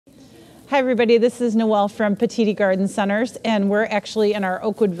Hi everybody, this is Noelle from Petitti Garden Centers, and we're actually in our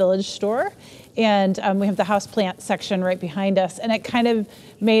Oakwood Village store, and we have the houseplant section right behind us, and it kind of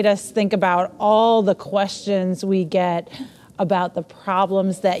made us think about all the questions we get about the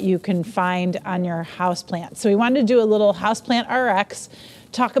problems that you can find on your houseplant. So we wanted to do a little houseplant RX,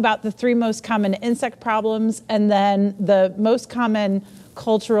 talk about the 3 most common insect problems, and then the most common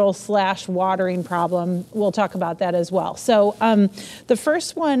cultural/watering problem. We'll talk about that as well. So the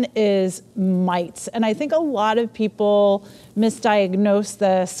first one is mites. And I think a lot of people misdiagnose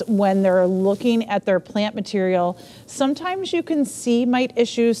this when they're looking at their plant material. Sometimes you can see mite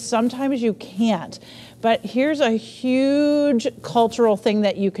issues, sometimes you can't. But here's a huge cultural thing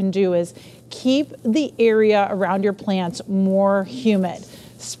that you can do is keep the area around your plants more humid.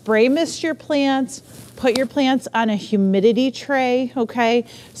 Spray mist your plants. Put your plants on a humidity tray, okay?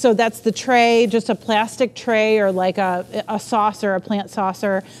 So that's the tray, just a plastic tray or like a saucer, a plant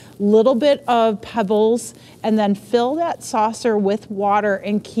saucer, little bit of pebbles, and then fill that saucer with water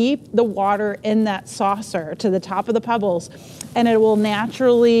and keep the water in that saucer to the top of the pebbles, and it will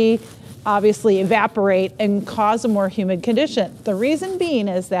naturally, obviously, evaporate and cause a more humid condition. The reason being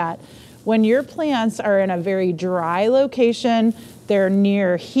is that when your plants are in a very dry location, they're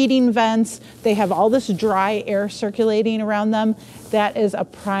near heating vents, they have all this dry air circulating around them, that is a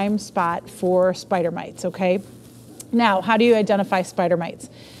prime spot for spider mites, okay? Now, how do you identify spider mites?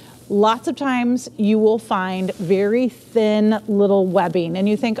 Lots of times you will find very thin little webbing and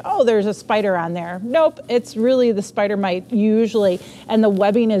you think, oh, there's a spider on there. Nope, it's really the spider mite usually, and the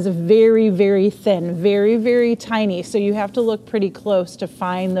webbing is very, very thin, very, very tiny, so you have to look pretty close to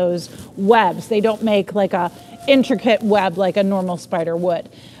find those webs. They don't make like a intricate web like a normal spider would.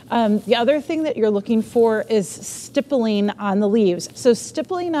 The other thing that you're looking for is stippling on the leaves. So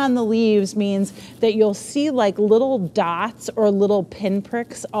stippling on the leaves means that you'll see like little dots or little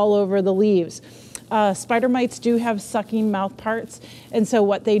pinpricks all over the leaves. Spider mites do have sucking mouth parts, and so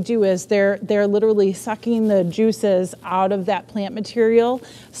what they do is they're literally sucking the juices out of that plant material.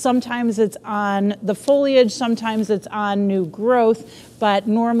 Sometimes it's on the foliage, sometimes it's on new growth, but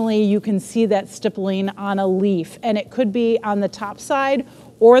normally you can see that stippling on a leaf, and it could be on the top side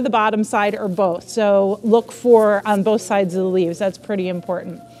or the bottom side or both. So look for on both sides of the leaves. That's pretty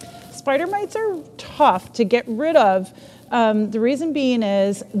important. Spider mites are tough to get rid of. The reason being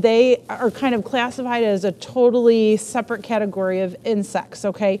is they are kind of classified as a totally separate category of insects,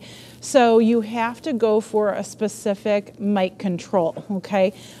 okay? So you have to go for a specific mite control,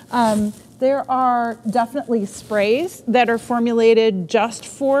 okay? There are definitely sprays that are formulated just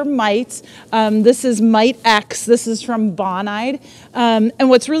for mites. This is Mite X. This is from Bonide. And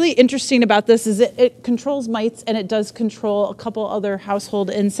what's really interesting about this is it controls mites, and it does control a couple other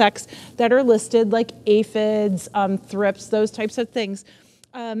household insects that are listed, like aphids, thrips, those types of things.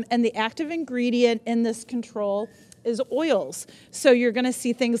 And the active ingredient in this control is oils. So you're gonna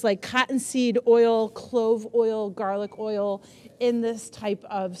see things like cottonseed oil, clove oil, garlic oil in this type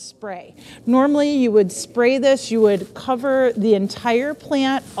of spray. Normally you would spray this, you would cover the entire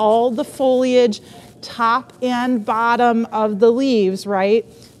plant, all the foliage, top and bottom of the leaves, right?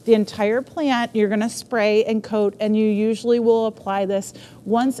 The entire plant you're gonna spray and coat, and you usually will apply this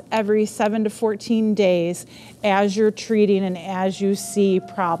once every 7 to 14 days as you're treating and as you see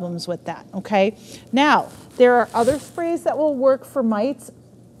problems with that, okay? Now, there are other sprays that will work for mites,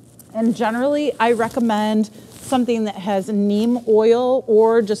 and generally I recommend something that has neem oil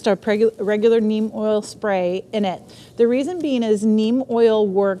or just a regular neem oil spray in it. The reason being is neem oil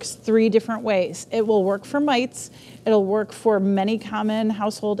works 3 different ways. It will work for mites, it'll work for many common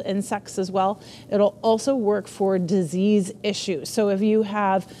household insects as well. It'll also work for disease issues. So if you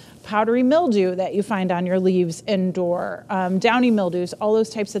have powdery mildew that you find on your leaves indoor, downy mildews, all those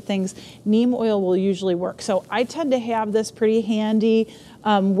types of things, neem oil will usually work. So I tend to have this pretty handy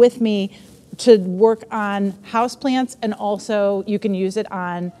with me to work on houseplants, and also you can use it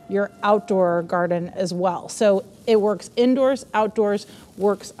on your outdoor garden as well. So it works indoors, outdoors,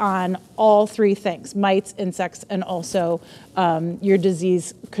 works on all 3 things, mites, insects, and also your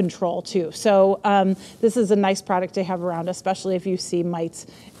disease control too. So this is a nice product to have around, especially if you see mites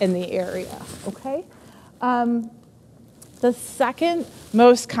in the area, okay? The second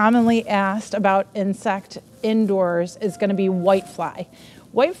most commonly asked about insect indoors is gonna be whitefly.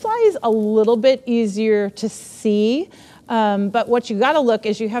 Whitefly is a little bit easier to see, but what you gotta look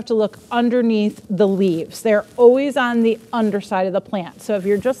is you have to look underneath the leaves. They're always on the underside of the plant. So if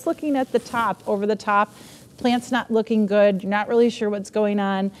you're just looking at the top, over the top, plant's not looking good, you're not really sure what's going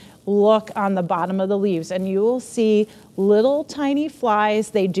on, look on the bottom of the leaves and you will see little tiny flies.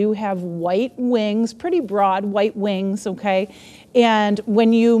 They do have white wings, pretty broad white wings, okay? And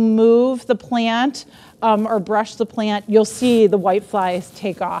when you move the plant or brush the plant, you'll see the white flies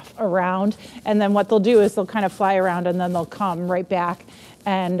take off around. And then what they'll do is they'll kind of fly around and then they'll come right back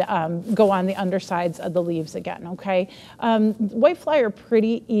and go on the undersides of the leaves again, okay? Whitefly are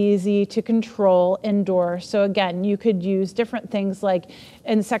pretty easy to control indoors. So again, you could use different things like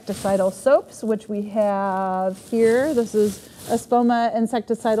insecticidal soaps, which we have here. This is Espoma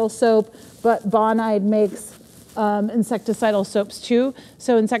insecticidal soap, but Bonide makes insecticidal soaps too.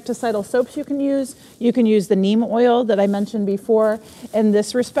 So insecticidal soaps you can use the neem oil that I mentioned before. In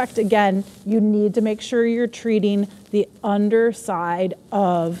this respect, again, you need to make sure you're treating the underside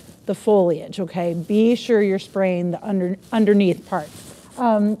of the foliage, okay? Be sure you're spraying the underneath part.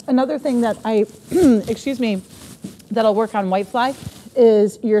 Another thing that excuse me, that'll work on whitefly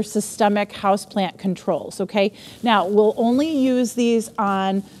is your systemic houseplant controls, okay? Now, we'll only use these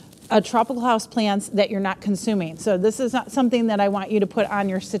on tropical house plants that you're not consuming. So this is not something that I want you to put on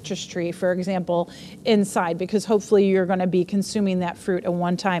your citrus tree, for example, inside, because hopefully you're going to be consuming that fruit at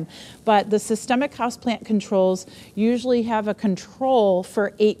one time. But the systemic houseplant controls usually have a control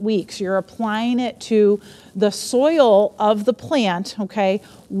for 8 weeks. You're applying it to the soil of the plant, okay,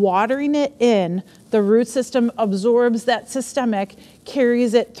 watering it in. The root system absorbs that systemic,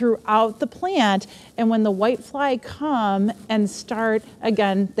 carries it throughout the plant, and when the whitefly come and start,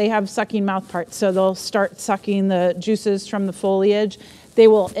 again, they have sucking mouth parts, so they'll start sucking the juices from the foliage. They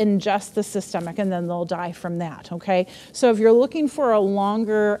will ingest the systemic and then they'll die from that, okay? So if you're looking for a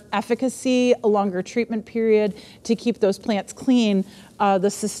longer efficacy, a longer treatment period to keep those plants clean, the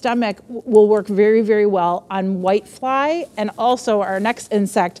systemic will work very, very well on whitefly, and also our next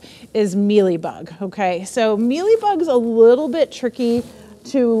insect is mealy bug, okay? So mealy bug's a little bit tricky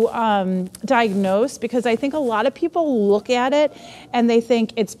to diagnose because I think a lot of people look at it and they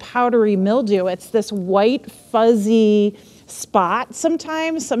think it's powdery mildew. It's this white fuzzy spot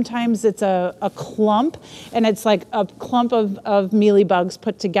sometimes. Sometimes it's a clump, and it's like a clump of mealy bugs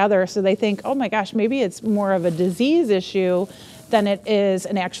put together. So they think, oh my gosh, maybe it's more of a disease issue than it is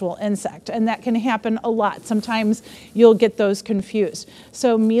an actual insect. And that can happen a lot. Sometimes you'll get those confused.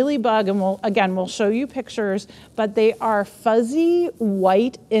 So mealy bug, and we'll show you pictures, but they are fuzzy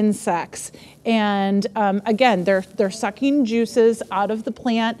white insects. And again, they're sucking juices out of the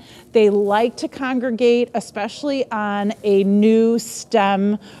plant. They like to congregate, especially on a new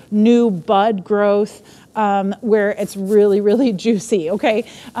stem, new bud growth, where it's really, really juicy, okay?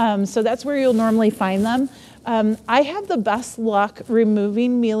 So that's where you'll normally find them. I have the best luck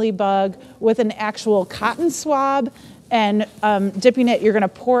removing mealy bug with an actual cotton swab and dipping it. You're going to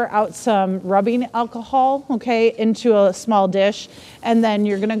pour out some rubbing alcohol, okay, into a small dish, and then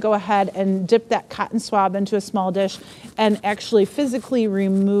you're going to go ahead and dip that cotton swab into a small dish and actually physically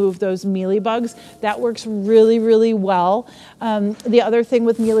remove those mealy bugs. That works really, really well. The other thing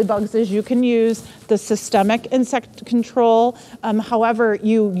with mealy bugs is you can use the systemic insect control. However,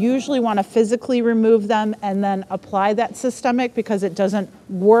 you usually want to physically remove them and then apply that systemic because it doesn't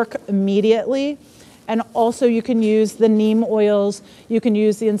work immediately. And also you can use the neem oils, you can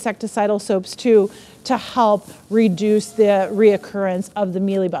use the insecticidal soaps too to help reduce the reoccurrence of the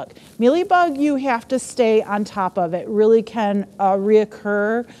mealy bug. Mealy bug, you have to stay on top of. It really can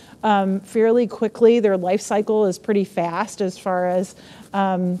reoccur fairly quickly. Their life cycle is pretty fast as far as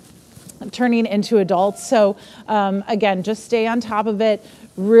turning into adults. So again, just stay on top of it.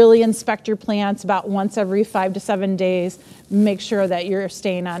 Really inspect your plants about once every 5 to 7 days. Make sure that you're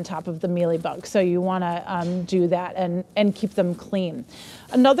staying on top of the mealy bug. So you want to do that and keep them clean.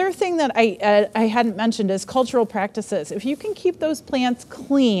 Another thing that I hadn't mentioned is cultural practices. If you can keep those plants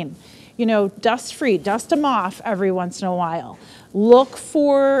clean, you know, dust-free, dust them off every once in a while. Look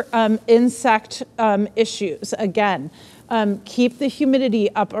for insect issues. Again, keep the humidity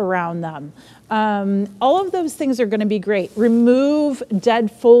up around them. All of those things are going to be great. Remove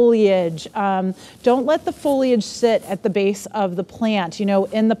dead foliage. Don't let the foliage sit at the base of the plant, you know,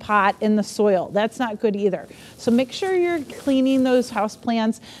 in the pot, in the soil. That's not good either. So make sure you're cleaning those house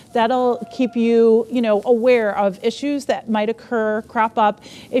plants. That'll keep you, you know, aware of issues that might occur, crop up.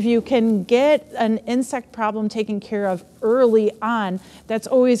 If you can get an insect problem taken care of early on, that's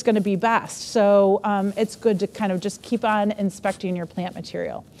always going to be best. So it's good to kind of just keep on inspecting your plant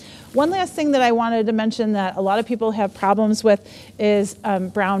material. One last thing that I wanted to mention that a lot of people have problems with is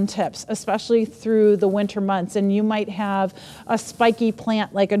brown tips, especially through the winter months. And you might have a spiky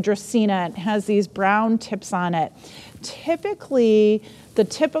plant like a Dracaena and it has these brown tips on it. Typically, The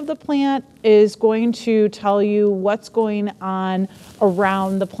tip of the plant is going to tell you what's going on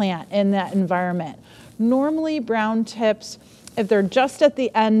around the plant in that environment. Normally brown tips, if they're just at the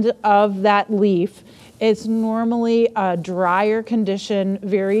end of that leaf, it's normally a drier condition,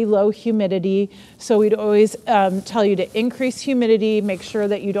 very low humidity. So we'd always tell you to increase humidity, make sure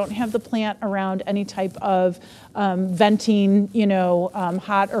that you don't have the plant around any type of venting,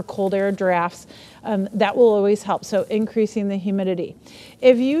 hot or cold air drafts. That will always help, so increasing the humidity.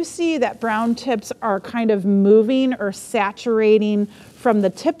 If you see that brown tips are kind of moving or saturating from the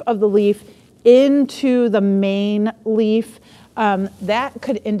tip of the leaf into the main leaf, that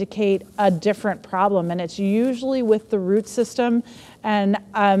could indicate a different problem, and it's usually with the root system, and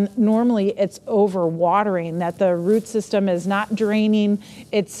normally it's overwatering, that the root system is not draining,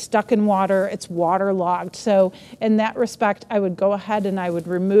 it's stuck in water, it's waterlogged. So in that respect, I would go ahead and I would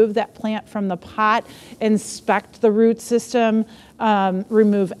remove that plant from the pot, inspect the root system,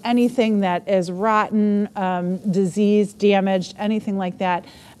 remove anything that is rotten, diseased, damaged, anything like that.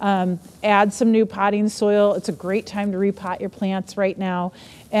 Add some new potting soil. It's a great time to repot your plants right now.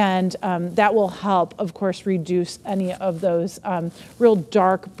 And that will help, of course, reduce any of those real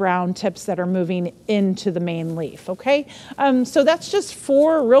dark brown tips that are moving into the main leaf, okay? So that's just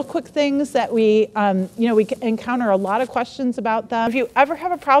 4 real quick things that we encounter a lot of questions about them. If you ever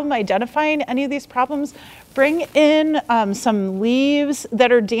have a problem identifying any of these problems, bring in some leaves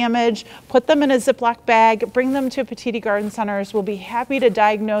that are damaged, put them in a Ziploc bag, bring them to Petitti Garden Centers. We'll be happy to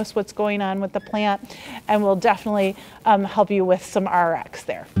diagnose what's going on with the plant, and we'll definitely help you with some RX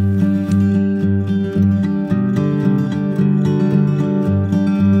there.